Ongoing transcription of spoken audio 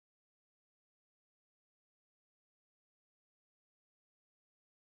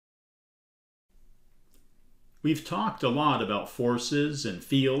We've talked a lot about forces and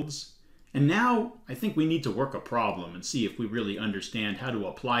fields, and now I think we need to work a problem and see if we really understand how to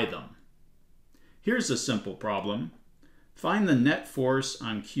apply them. Here's a simple problem. Find the net force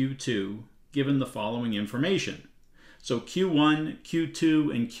on Q2 given the following information. So Q1,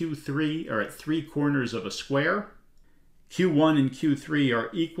 Q2, and Q3 are at three corners of a square. Q1 and Q3 are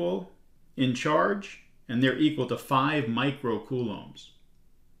equal in charge, and they're equal to 5 microcoulombs.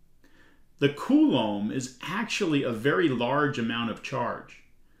 The coulomb is actually a very large amount of charge.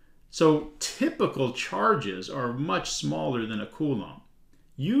 So typical charges are much smaller than a coulomb.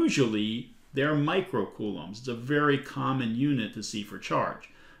 Usually they're microcoulombs. It's a very common unit to see for charge.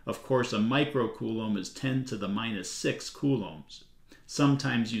 Of course, a microcoulomb is 10 to the minus 6 coulombs.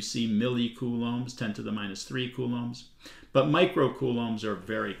 Sometimes you see millicoulombs, 10 to the minus 3 coulombs. But microcoulombs are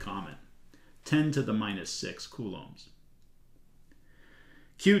very common, 10 to the minus 6 coulombs.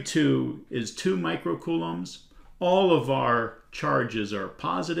 Q2 is 2 microcoulombs. All of our charges are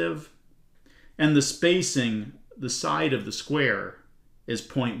positive, and the spacing, the side of the square, is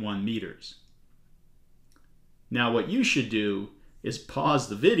 0.1 meters. Now what you should do is pause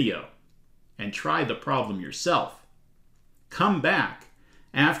the video and try the problem yourself. Come back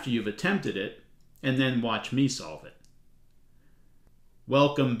after you've attempted it and then watch me solve it.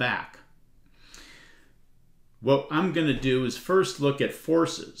 Welcome back. What I'm going to do is first look at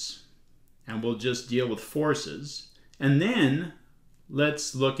forces, and we'll just deal with forces, and then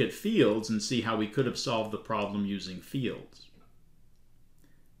let's look at fields and see how we could have solved the problem using fields.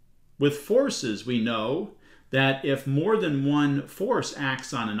 With forces, we know that if more than one force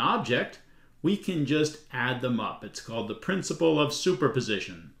acts on an object, we can just add them up. It's called the principle of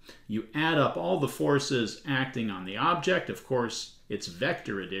superposition. You add up all the forces acting on the object. Of course, it's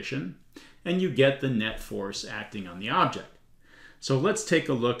vector addition, and you get the net force acting on the object. So let's take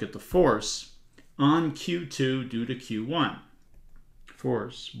a look at the force on Q2 due to Q1.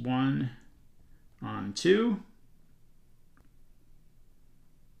 Force 1 on 2.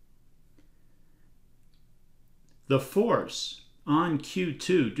 The force on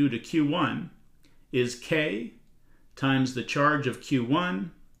Q2 due to Q1 is K times the charge of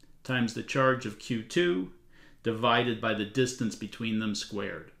Q1 times the charge of Q2 divided by the distance between them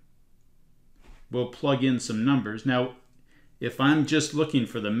squared. We'll plug in some numbers. Now, if I'm just looking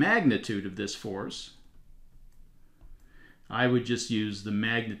for the magnitude of this force, I would just use the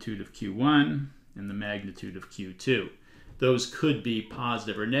magnitude of Q1 and the magnitude of Q2. Those could be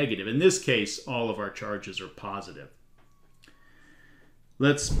positive or negative. In this case, all of our charges are positive.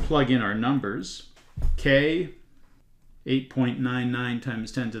 Let's plug in our numbers. K, 8.99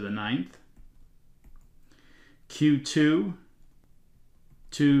 times 10 to the 9th. Q2,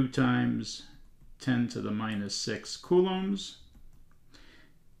 2 times 10 to the minus 6 coulombs.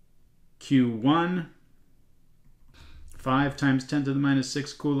 Q1, 5 times 10 to the minus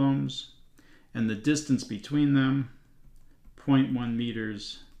 6 coulombs. And the distance between them, 0.1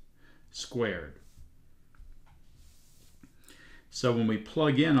 meters squared. So when we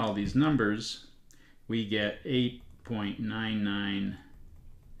plug in all these numbers, we get 8.99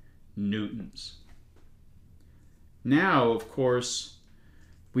 newtons. Now, of course,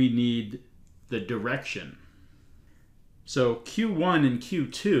 we need the direction. So Q1 and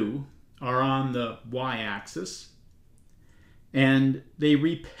Q2 are on the y-axis, and they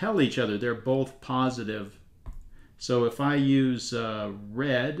repel each other. They're both positive. So if I use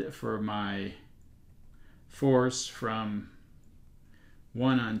red for my force from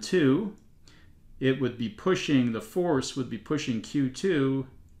 1 on 2, it would be pushing, the force would be pushing Q2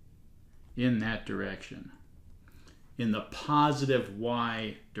 in that direction, in the positive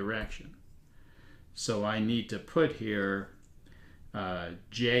y direction. So I need to put here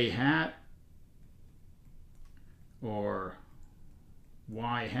j hat or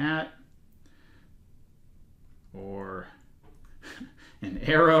y hat or an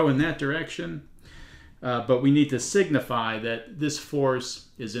arrow in that direction. But we need to signify that this force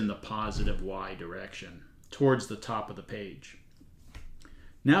is in the positive y direction, towards the top of the page.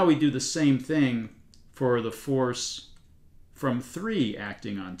 Now we do the same thing for the force from 3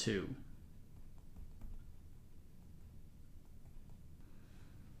 acting on 2.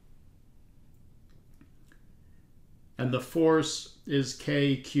 And the force is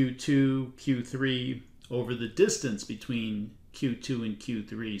K, Q2, Q3 over the distance between Q2 and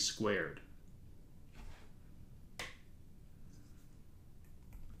Q3 squared.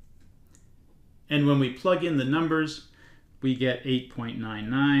 And when we plug in the numbers, we get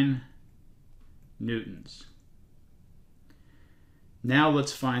 8.99 newtons. Now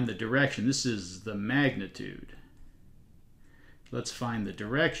let's find the direction. This is the magnitude. Let's find the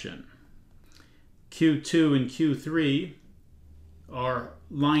direction. Q2 and Q3 are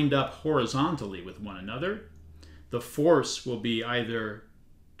lined up horizontally with one another. The force will be either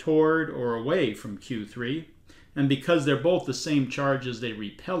toward or away from Q3. And because they're both the same charges, they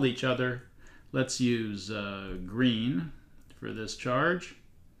repel each other. Let's use green for this charge.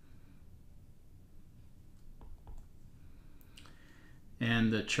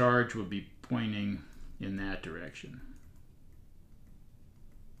 And the charge will be pointing in that direction.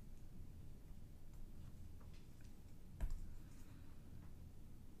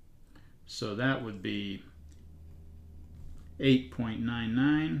 So that would be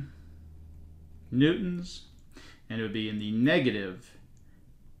 8.99 newtons, and it would be in the negative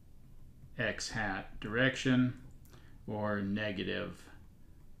x hat direction, or negative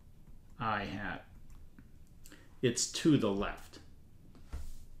I hat. It's to the left.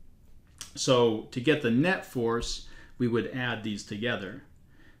 So to get the net force, we would add these together.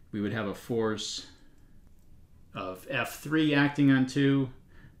 We would have a force of F3 acting on 2,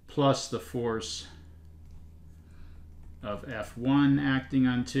 plus the force of F1 acting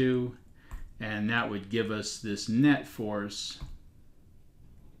on 2, and that would give us this net force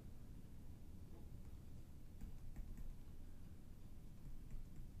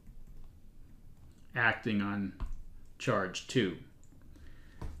acting on charge 2.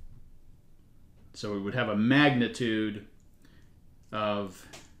 So we would have a magnitude of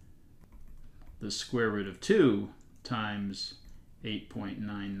the square root of 2 times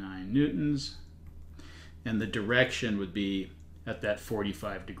 8.99 newtons, and the direction would be at that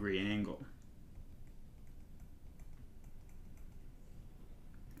 45-degree angle.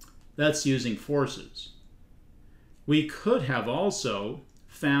 That's using forces. We could have also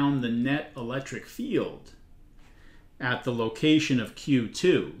found the net electric field at the location of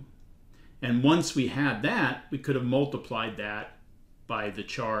Q2. And once we had that, we could have multiplied that by the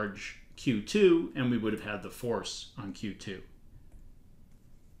charge Q2, and we would have had the force on Q2.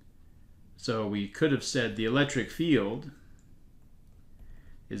 So we could have said the electric field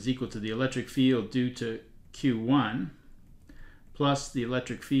is equal to the electric field due to Q1 plus the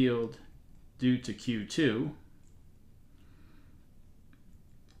electric field due to Q2.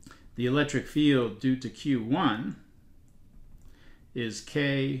 The electric field due to Q1 is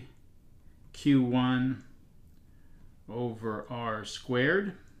K Q1 over R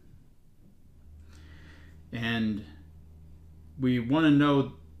squared. And we want to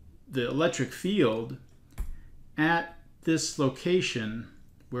know the electric field at this location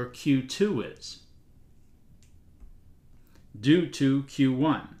where Q2 is, due to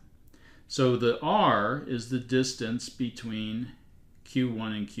Q1. So the R is the distance between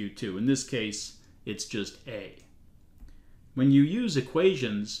Q1 and Q2. In this case, it's just A. When you use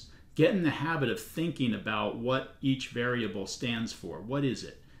equations, get in the habit of thinking about what each variable stands for. What is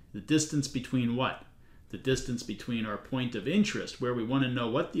it? The distance between what? The distance between our point of interest, where we want to know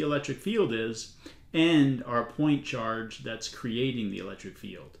what the electric field is, and our point charge that's creating the electric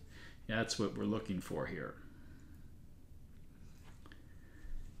field. That's what we're looking for here.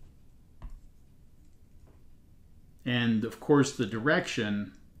 And of course the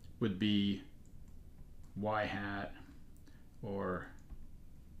direction would be y hat or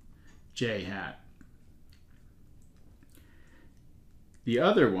j hat. The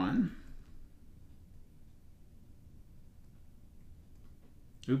other one,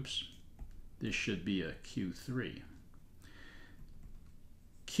 oops, this should be a Q3.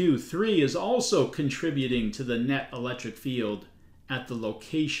 Q3 is also contributing to the net electric field at the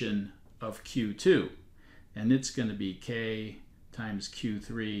location of Q2. And it's going to be K times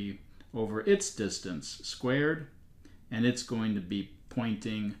Q3 over its distance squared. And it's going to be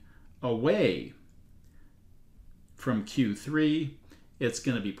pointing away from Q3. It's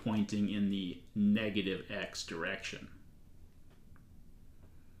going to be pointing in the negative x direction.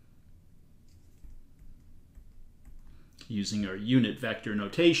 Using our unit vector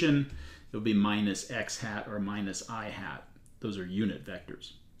notation, it will be minus x hat or minus I hat. Those are unit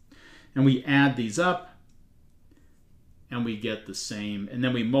vectors. And we add these up, and we get the same. And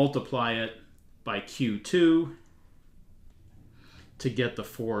then we multiply it by Q2 to get the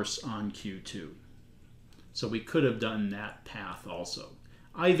force on Q2. So we could have done that path also.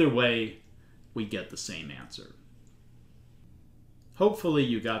 Either way, we get the same answer. Hopefully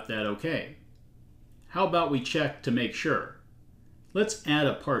you got that okay. How about we check to make sure? Let's add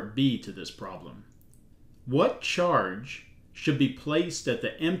a part B to this problem. What charge should be placed at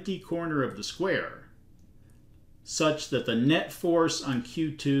the empty corner of the square such that the net force on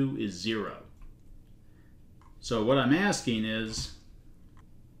Q2 is 0? So what I'm asking is,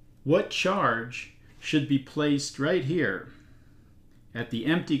 what charge should be placed right here at the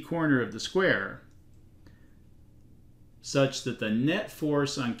empty corner of the square such that the net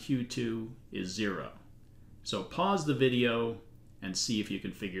force on Q2 is 0. So pause the video and see if you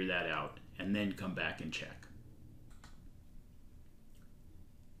can figure that out, and then come back and check.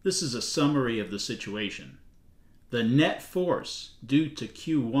 This is a summary of the situation. The net force due to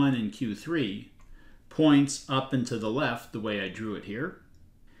Q1 and Q3 points up and to the left the way I drew it here.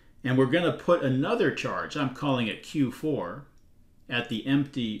 And we're going to put another charge, I'm calling it Q4, at the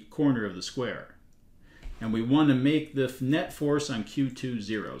empty corner of the square. And we want to make the net force on Q2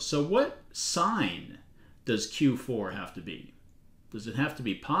 0. So what sign does Q4 have to be? Does it have to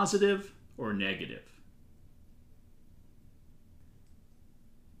be positive or negative?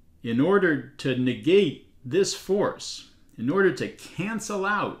 In order to negate this force, in order to cancel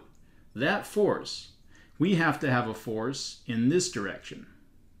out that force, we have to have a force in this direction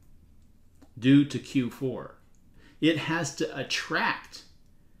due to Q4. It has to attract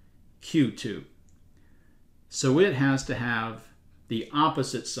Q2. So it has to have the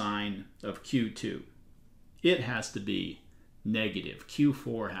opposite sign of Q2. It has to be negative.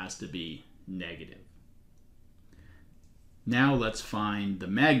 Q4 has to be negative. Now let's find the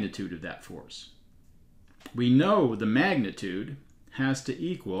magnitude of that force. We know the magnitude has to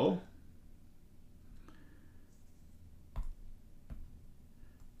equal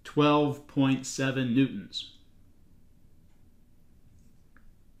 12.7 newtons.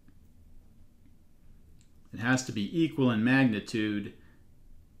 It has to be equal in magnitude.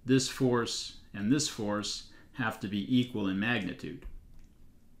 This force and this force have to be equal in magnitude.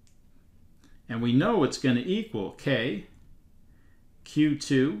 And we know it's going to equal K,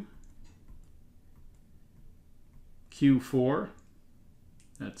 Q2, Q4,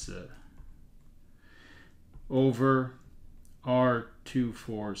 that's over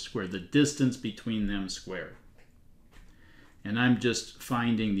R24 squared, the distance between them squared. And I'm just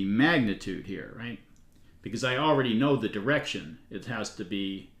finding the magnitude here, right? Because I already know the direction it has to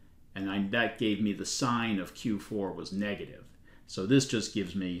be, and that gave me the sign of Q4 was negative. So this just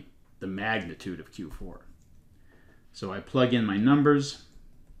gives me the magnitude of Q4. So I plug in my numbers.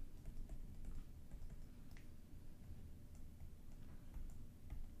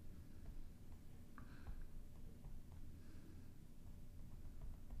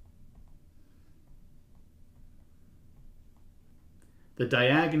 The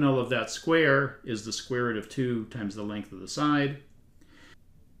diagonal of that square is the square root of 2 times the length of the side.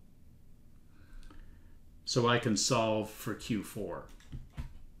 So I can solve for Q4.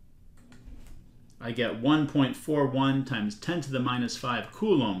 I get 1.41 times 10 to the minus 5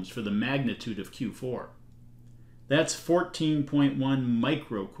 coulombs for the magnitude of Q4. That's 14.1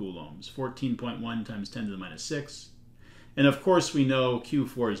 microcoulombs, 14.1 times 10 to the minus 6. And of course we know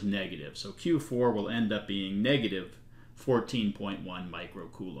Q4 is negative, so Q4 will end up being negative 14.1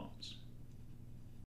 microcoulombs.